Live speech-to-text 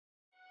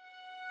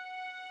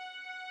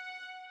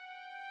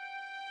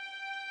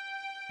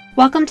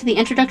Welcome to the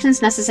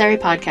Introductions Necessary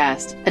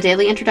podcast, a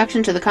daily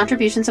introduction to the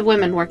contributions of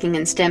women working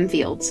in STEM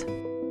fields.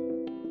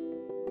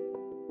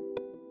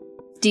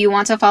 Do you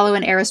want to follow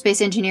an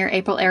aerospace engineer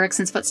Aprille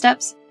Ericsson's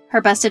footsteps?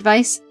 Her best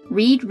advice?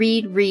 Read,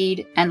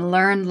 and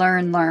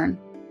learn.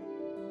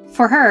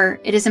 For her,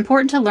 it is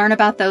important to learn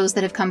about those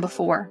that have come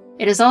before.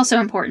 It is also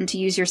important to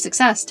use your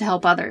success to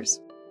help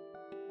others.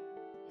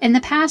 In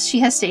the past,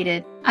 she has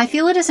stated, "I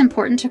feel it is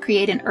important to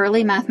create an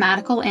early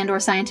mathematical and/or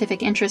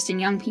scientific interest in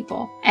young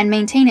people, and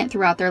maintain it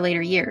throughout their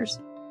later years."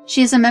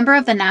 She is a member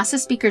of the NASA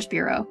Speakers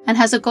Bureau, and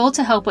has a goal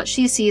to help what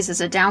she sees as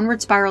a downward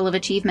spiral of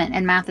achievement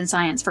in math and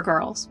science for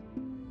girls.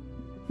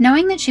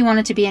 Knowing that she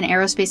wanted to be an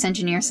aerospace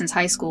engineer since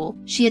high school,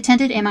 she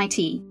attended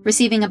MIT,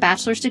 receiving a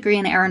bachelor's degree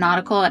in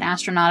aeronautical and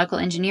astronautical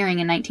engineering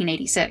in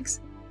 1986.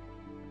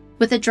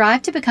 With a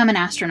drive to become an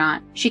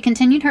astronaut, she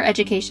continued her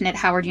education at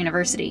Howard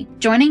University,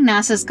 joining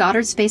NASA's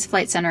Goddard Space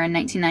Flight Center in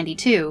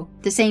 1992,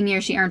 the same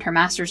year she earned her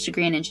master's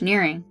degree in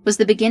engineering, was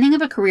the beginning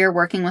of a career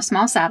working with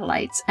small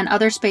satellites and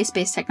other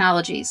space-based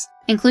technologies,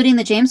 including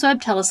the James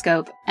Webb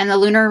Telescope and the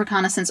Lunar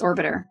Reconnaissance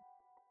Orbiter.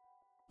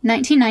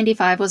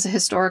 1995 was a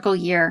historical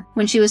year,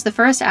 when she was the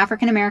first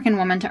African-American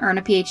woman to earn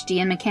a PhD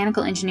in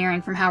mechanical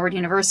engineering from Howard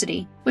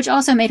University, which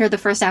also made her the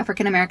first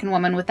African-American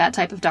woman with that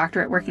type of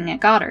doctorate working at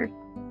Goddard.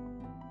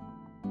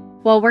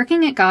 While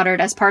working at Goddard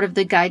as part of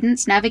the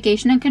Guidance,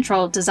 Navigation and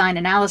Control Design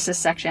Analysis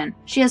section,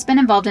 she has been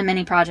involved in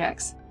many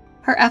projects.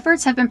 Her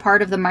efforts have been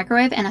part of the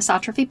Microwave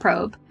Anisotropy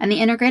Probe and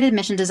the Integrated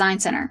Mission Design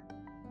Center.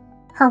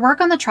 Her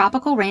work on the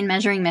Tropical Rain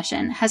Measuring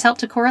Mission has helped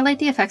to correlate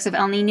the effects of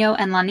El Niño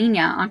and La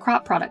Niña on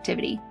crop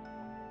productivity.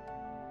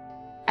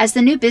 As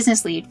the new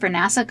business lead for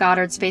NASA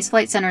Goddard Space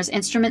Flight Center's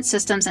Instrument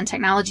Systems and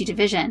Technology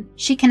Division,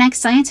 she connects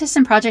scientists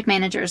and project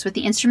managers with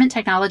the instrument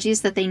technologies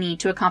that they need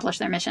to accomplish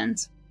their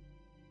missions.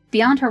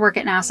 Beyond her work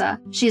at NASA,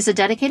 she is a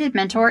dedicated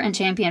mentor and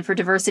champion for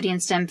diversity in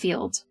STEM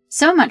fields.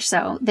 So much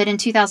so that in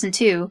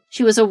 2002,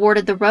 she was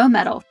awarded the Rowe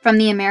Medal from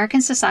the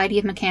American Society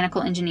of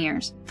Mechanical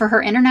Engineers for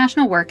her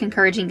international work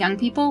encouraging young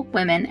people,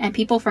 women, and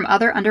people from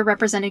other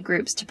underrepresented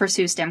groups to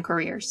pursue STEM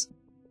careers.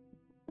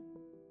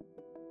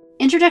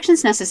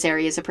 Introductions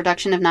Necessary is a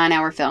production of 9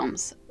 Hour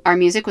Films. Our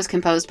music was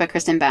composed by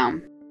Kristen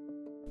Baum.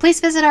 Please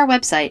visit our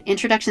website,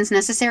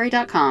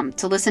 introductionsnecessary.com,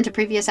 to listen to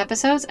previous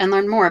episodes and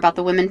learn more about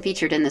the women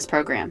featured in this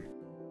program.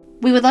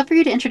 We would love for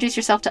you to introduce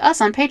yourself to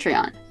us on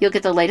Patreon. You'll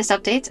get the latest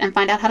updates and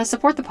find out how to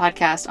support the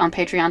podcast on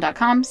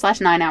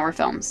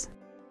patreon.com/9hourfilms.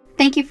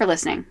 Thank you for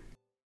listening.